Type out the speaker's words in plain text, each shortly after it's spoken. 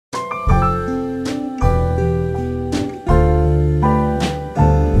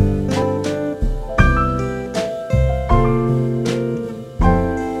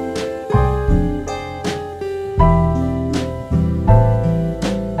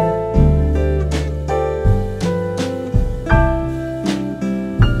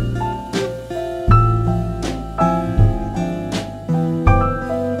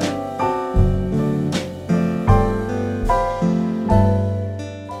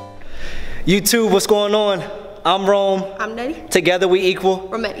YouTube, what's going on? I'm Rome. I'm Nettie. Together we equal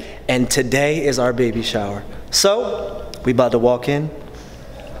Rometty. And today is our baby shower. So, we about to walk in.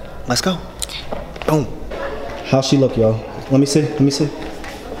 Let's go. Boom. How's she look, y'all? Let me see, let me see.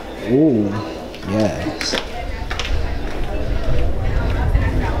 Ooh, yes.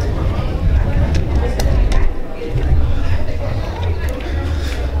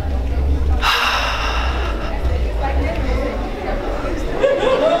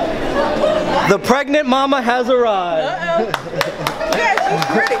 The pregnant mama has arrived. Yeah, she's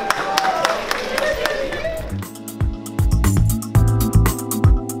pretty.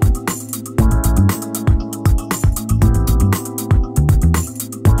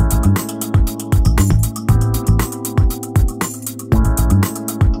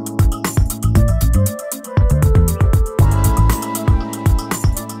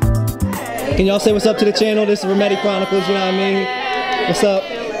 Can y'all say what's up to the channel? This is Rometty Chronicles, you know what I mean? What's up?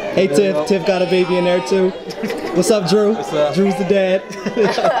 Hey Tiff, Tiff got a baby in there too. What's up, Drew? What's up? Drew's the dad.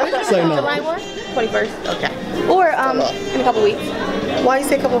 Say no. July 1? 21st. Okay. Or in a couple weeks. Why you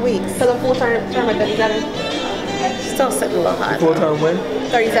say a couple of weeks? Because I'm full term at 37. Still sitting a little high. Full term when?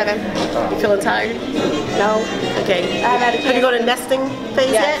 37. You feeling tired? No. Okay. I haven't had a chance. Have you go to nesting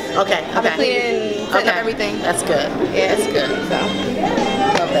phase Yes. yet? Okay. I've been cleaning, setting up everything. That's good. Yeah, That's good. So.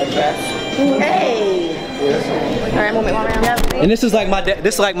 Love that dress. Hey. Alright, we'll make one round. And this is like my dad.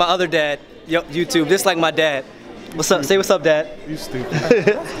 This is like my other dad. Yo, YouTube. This is like my dad. What's up? Say what's up, Dad. You stupid.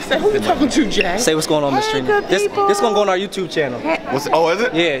 Say, who you talking to, Jay? Say what's going on, Miss Trina. good This people. gonna go on our YouTube channel. Oh, is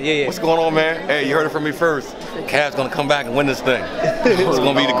it? Yeah. What's going on, man? Hey, you heard it from me first. Cavs gonna come back and win this thing. It's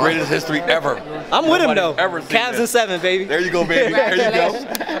gonna be the greatest history ever. I'm with him though. Ever seen Cavs in this. 7, baby. There you go, baby. There you go.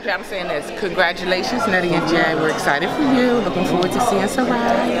 Okay, I'm saying this. Congratulations, Nettie and Jay. We're excited for you. Looking forward to seeing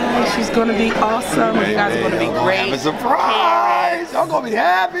Soraya. She's gonna be awesome. You guys are gonna be great. Have a surprise. Y'all gonna be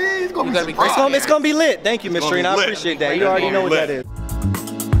happy. It's gonna be gonna be surprise. It's gonna be lit. Thank you, Miss gonna be Trina. I lit. appreciate that. You already know what that is.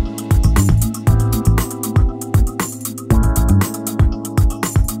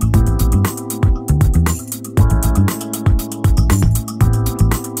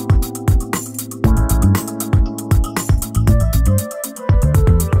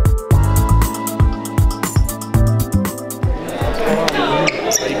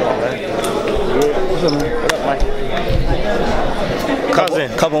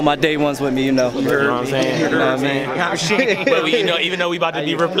 Couple of my day ones with me, you know. You know what I'm saying? You know what I mean? But we, even though we about to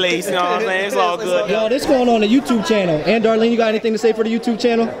be replaced, you know what I'm saying? It's all good. Yo, this going on the YouTube channel. And Darlene, you got anything to say for the YouTube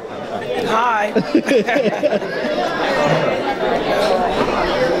channel? Hi.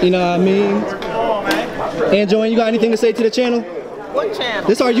 You know what I mean? And Joanne, you got anything to say to the channel? What channel?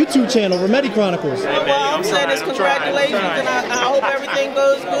 This is our YouTube channel, Rometty Chronicles. Well, I'm saying this congratulations, and I hope everything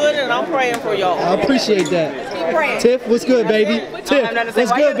goes good, and I'm praying for y'all. I appreciate that. Keep praying. Tiff, what's good, baby? Tiff,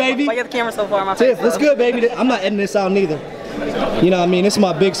 what's good, baby? Why you got the camera so far? My Tiff, what's good, baby? I'm not editing this out neither. You know what I mean? This is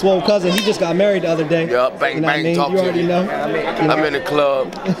my big swole cousin. He just got married the other day. Yup, bang, you know what I bang, mean? talk You to already me. know. I'm in the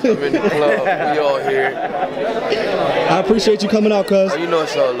club. We all here. I appreciate you coming out, cuz. Oh, you know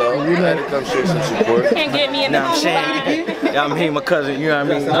it's all love. I had to come show some support. Can't get me in the I'm saying, yeah, I'm here, my cousin, you know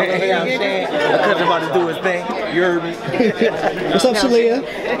what I mean? My cousin about to do his thing, you heard me? What's up, Shalia?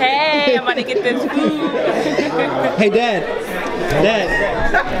 Hey, I'm about to get this food. Hey, Dad. Dad.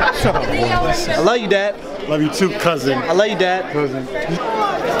 I love you, Dad. Love you too, cousin. I love you, Dad. Cousin.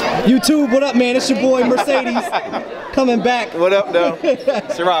 YouTube, what up, man? It's your boy Mercedes coming back. What up, though?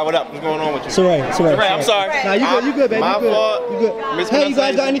 Sarai, what up? What's going on with you? Sarai, I'm sorry. Nah, you good, baby. My You good. fault. You good. Hey, you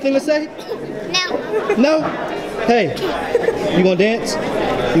guys got anything to say? No. No? Hey, you gonna dance?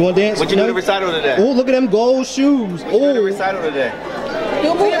 You wanna dance? What you do the recital today? Oh, look at them gold shoes. What you do the Oh, recital today?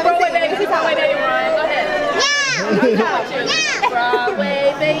 You move your Broadway, baby. See Broadway, baby, run. Go ahead.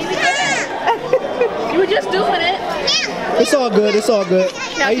 Broadway, baby. Go ahead. You were just doing it. it's all good. It's all good.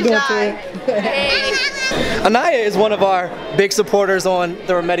 How you doing, Ted? Hey. Anaya is one of our big supporters on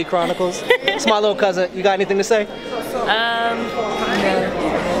the Rometty Chronicles. It's my little cousin. You got anything to say?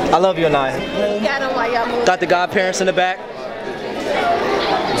 I love you, Anaya. Got the godparents in the back.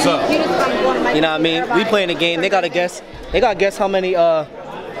 What's up? You know what I mean? We playing a game. They gotta guess. They gotta guess how many. They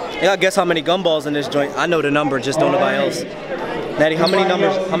gotta guess how many gumballs in this joint. I know the number, just don't nobody else. Natty, how many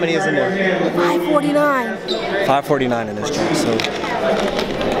numbers? How many is in there? 549. 549 in this joint. So.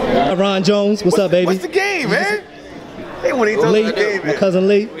 Ron Jones, what's up, baby? What's the game, man? Hey, when he told Lee, the game, my cousin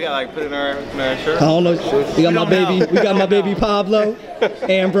Lee. We gotta like put in our shirt. I don't know. We got my baby. We got my baby Pablo.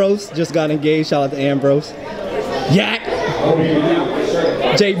 Ambrose just got engaged. Shout out to Ambrose. Yak.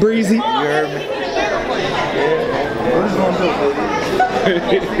 Jay Breezy. you heard me.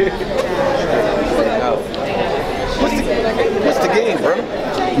 What's the game, bro?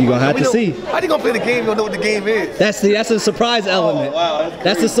 You gonna have to see. How you gonna play the game? You don't know what the game is. That's a surprise element. Oh, wow,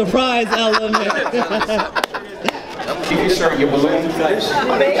 that's a surprise element. Keep your shirt, your balloon.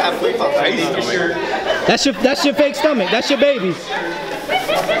 That's your fake stomach. That's your baby.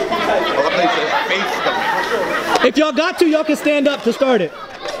 If y'all got to, y'all can stand up to start it.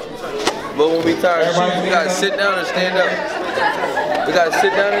 But when we tired of shooting, we gotta sit down and stand up. We gotta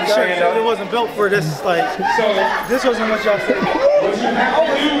sit down and stand up. It wasn't built for this, like, this wasn't what y'all said. What you have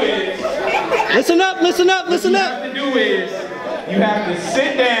to do is... Listen up, listen up, listen up. What you have to do is, you have to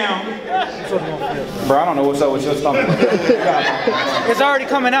sit down. Bro, I don't know what's up with your stomach. It's already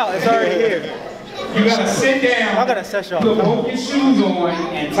coming out, it's already here. You gotta sit down. I gotta set y'all. Put both your shoes on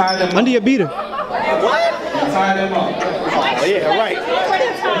and tie them up. Under your beater. What? And tie them up. Oh, yeah, right.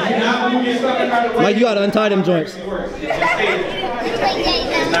 You cannot move your stomach out of the way. Mike, you gotta untie them joints.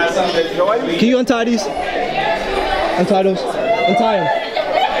 It's not something that you... Can you untie these? Untie those. Untie them.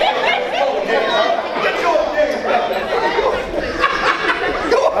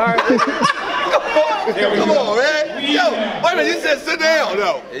 Alright. Come on, man. Yo, wait a minute, you said sit down,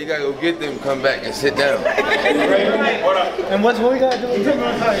 though. Yeah, you gotta go get them, come back and sit down. And what we gotta do?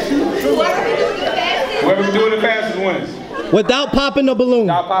 Whoever can do it the fastest wins. Without popping the balloon.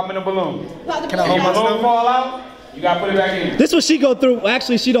 Without popping the balloon. Can I hold my balloon fall out? You gotta put it back in. This what she go through.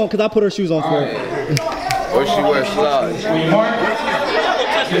 Actually, she don't, because I put her shoes on for her. Or she wears slides. When you mark,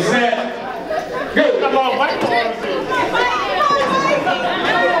 you're set. Go.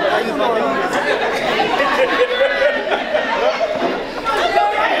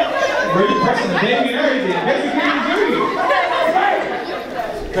 Bro, you pressing the baby and everything. Baby can't do it.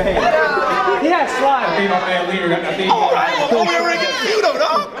 Go ahead. He has slides. I think my man leader. I think. Oh, I ain't gonna come over here and get you, though,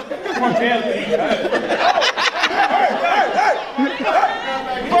 dog. Come on, man.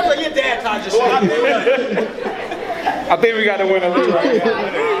 Your dad taught you. I think we got to win a lead right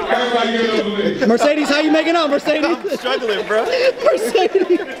now. Everybody give it a lead. Mercedes, how you making out, Mercedes? I'm struggling, bro.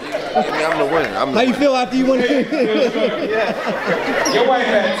 Mercedes. I'm the winner. How you feel after you win? Your wife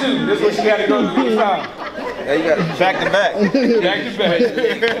had two. This is what she got to go through each time. Yeah, you got it. Back to back. Back to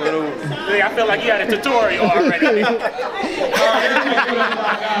back. I feel like you had a tutorial already.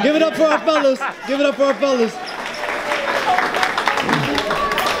 Give it up for our fellas. Give it up for our fellas.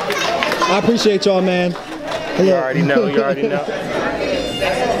 I appreciate y'all, man. Hello. You already know, you already know.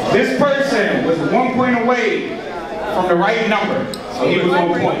 This person was 1 point away from the right number, so he was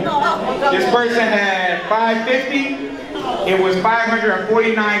 1 point. This person had 550. It was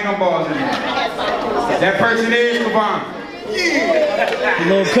 549 gumballs in there. That person is Kavan. Yeah.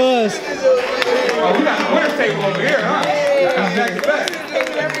 Little cuz. Oh, we got the winner's table over here, huh? Back to back.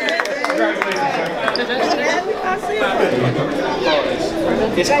 Congratulations.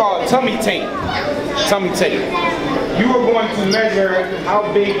 It's called tummy tape. Tummy tape. You are going to measure how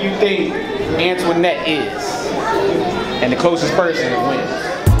big you think Antoinette is. And the closest person wins.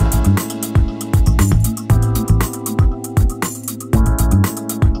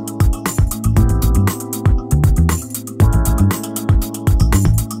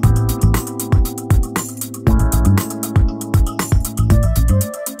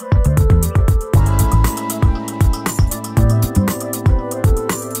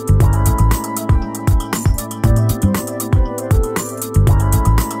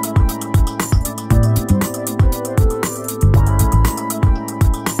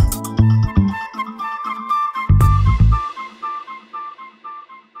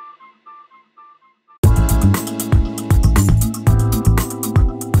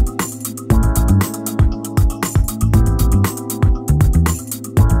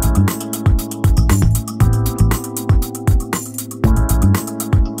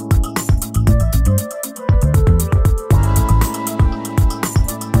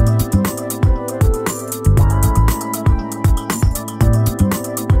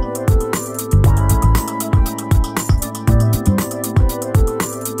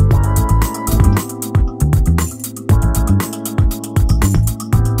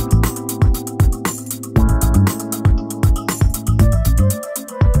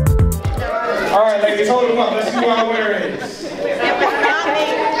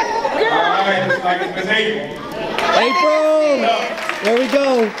 There we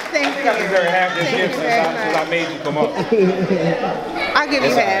go. Thank you. I got to deserve half this gift since I made you come up. I'll give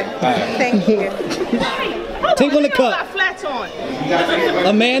you half. Thank you. Take on the cup. Flats on.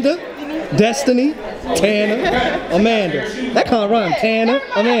 Amanda, Destiny, Tanner, Amanda. That can't rhyme. Tanner,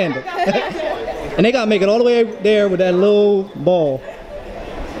 Amanda. And they gotta make it all the way there with that little ball.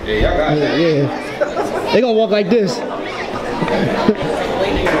 Yeah, y'all got that. Yeah. They gonna walk like this.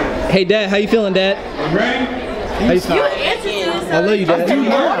 Hey, Dad, how you feeling, Dad? You ready? How you feel? I love you, Dad.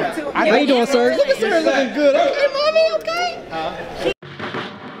 How you doing, sir? Look at sir looking good. Okay, mommy, okay?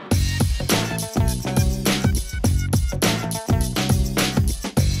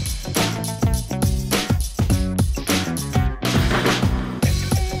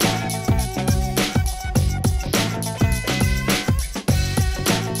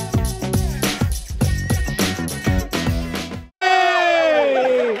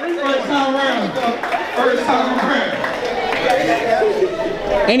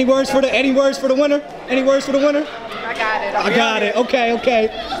 Any words for the winner? Any words for the winner? I got it. I got it. Okay, okay.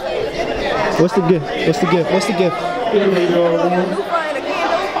 What's the gift? What's the gift? What's the gift?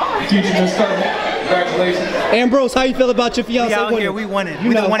 Congratulations. Ambrose, how you feel about your fiance winning? Here, we won it.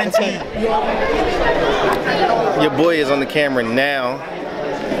 You know, one and two. Your boy is on the camera now,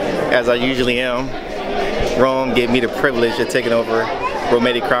 as I usually am. Rome gave me the privilege of taking over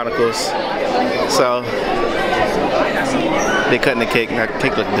Rometty Chronicles. So they cutting the cake. The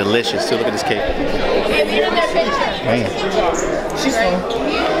cake looks delicious too. Look at this cake. Man. She's fine.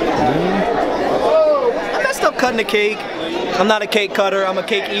 I messed up cutting the cake. I'm not a cake cutter. I'm a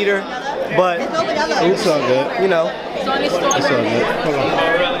cake eater. But It's all good. you know. It's all good. Hold on.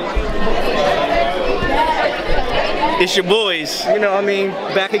 It's your boys. You know, I mean,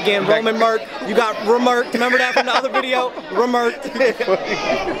 back again, Roman Merk. You got remerked. Remember that from the other video? Remerked.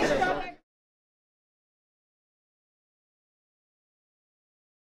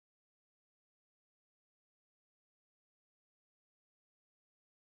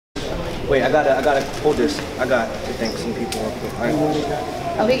 Wait, I gotta hold this. I got to thank some people real quick. All right.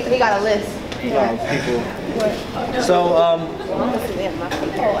 Oh, he got a list. People. So,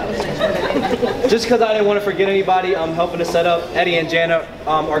 just because I didn't want to forget anybody, I'm helping to set up. Eddie and Jana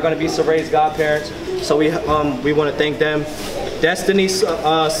are going to be Saray's godparents, so we want to thank them. Destiny,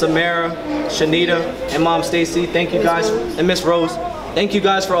 Samara, Shanita, and Mom Stacy, thank you guys, and Miss Rose, thank you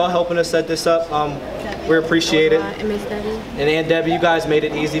guys for all helping us set this up. We appreciate it. And Miss Debbie. And Aunt Debbie, you guys made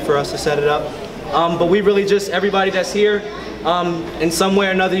it easy for us to set it up. But we really just, everybody that's here, in some way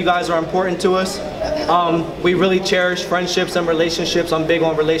or another, you guys are important to us. We really cherish friendships and relationships. I'm big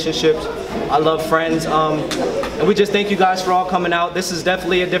on relationships. I love friends. And we just thank you guys for all coming out. This is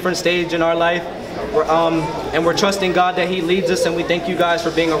definitely a different stage in our life. And we're trusting God that He leads us, and we thank you guys for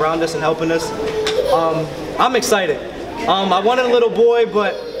being around us and helping us. I'm excited. I wanted a little boy,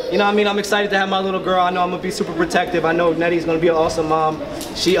 but you know what I mean, I'm excited to have my little girl. I know I'm gonna be super protective. I know Nettie's gonna be an awesome mom.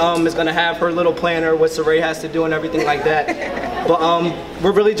 She is gonna have her little planner, what Saray has to do and everything like that. But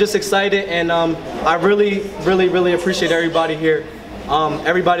we're really just excited, and I really appreciate everybody here.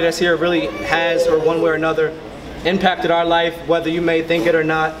 Everybody that's here really has, or one way or another, impacted our life, whether you may think it or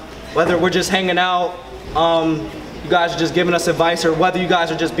not. Whether we're just hanging out, you guys are just giving us advice, or whether you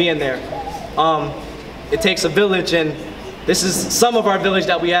guys are just being there. It takes a village, and this is some of our village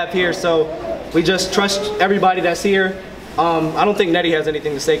that we have here, so we just trust everybody that's here. I don't think Nettie has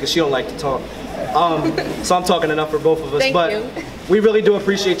anything to say because she don't like to talk. So I'm talking enough for both of us. But we really do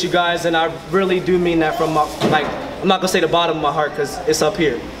appreciate you guys, and I really do mean that from my, like, I'm not gonna say the bottom of my heart because it's up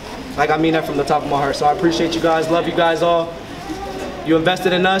here. Like, I mean that from the top of my heart. So I appreciate you guys, love you guys all. You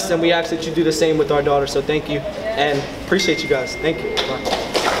invested in us, and we ask that you do the same with our daughter, so thank you, and appreciate you guys. Thank you. Bye.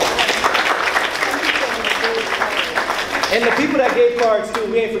 And the people that gave cards too,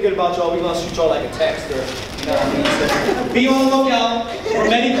 we ain't forget about y'all. We gonna shoot y'all like a text, or, you know what I mean? So, be on the lookout for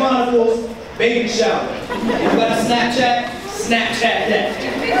Rometty Chronicles baby shower. If you got a Snapchat that.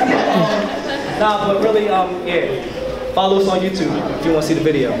 Nah, but really, yeah. Follow us on YouTube if you want to see the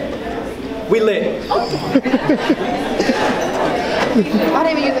video. We lit. I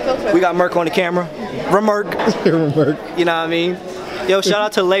didn't even use the filter. We got Merk on the camera. Remerk. Remerk. You know what I mean? Yo, shout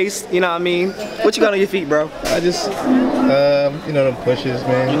out to Lace, you know what I mean? What you got on your feet, bro? I just, you know, them pushes,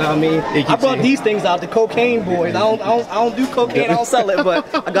 man. You know what I mean? I brought these things out, the cocaine boys. I don't do cocaine, I don't sell it, but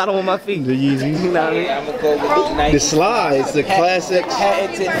I got them on my feet. The Yeezys. You know what I mean? I'm gonna go with the nice The slides, the classics.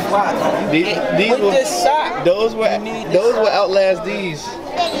 patented rock. These With will, this sock. those will outlast these.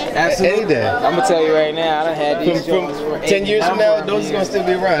 Absolutely. Any day. I'm gonna tell you right now, I done had these joints for 10 years from now, those are gonna still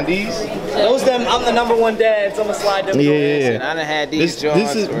be around. These. Those them, I'm the #1 dad, so I'm gonna slide them. Yeah. I done had these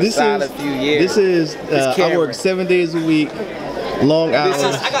joints for a solid few years. This is I work 7 days a week, long hours.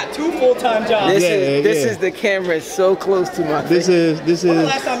 I got 2 full-time jobs. This is the camera so close to my face. When's the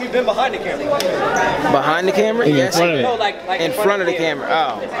last time you've been behind the camera? Behind the camera? Yes. No, like in front of the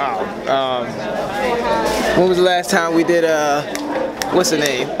camera. When was the last time we did what's the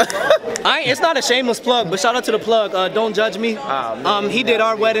name? It's not a shameless plug, but shout out to the plug. Don't judge me. He did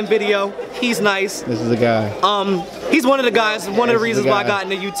our wedding video. He's nice. This is the guy. He's one of the guys. One of the reasons why I got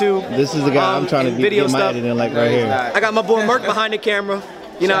into YouTube. This is the guy I'm trying to video get my stuff. editing like right here. I got my boy Merc behind the camera.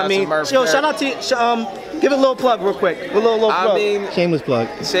 You know what I mean? Yo, shout out to give it a little plug real quick. A little plug. I mean, shameless plug.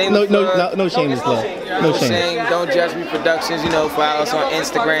 No shameless plug. No shame. Don't Judge Me Productions. You know, follow us on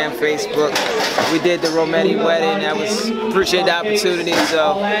Instagram, Facebook. We did the Rometty wedding. Appreciate the opportunity.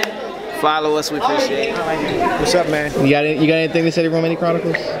 So follow us. We appreciate it. What's up, man? You got anything to say to Rometty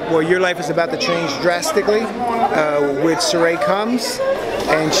Chronicles? Well, your life is about to change drastically with Saray comes,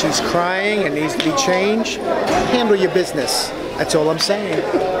 and she's crying and needs to be changed. Handle your business. That's all I'm saying.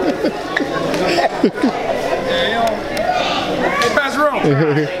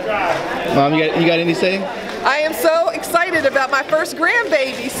 Mom, you got anything to say? I am so excited about my first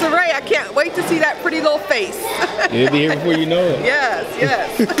grandbaby, Saray. I can't wait to see that pretty little face. You'll be here before you know it. Yes.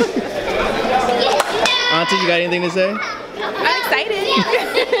 Auntie, you got anything to say? I'm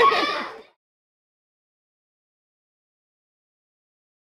excited.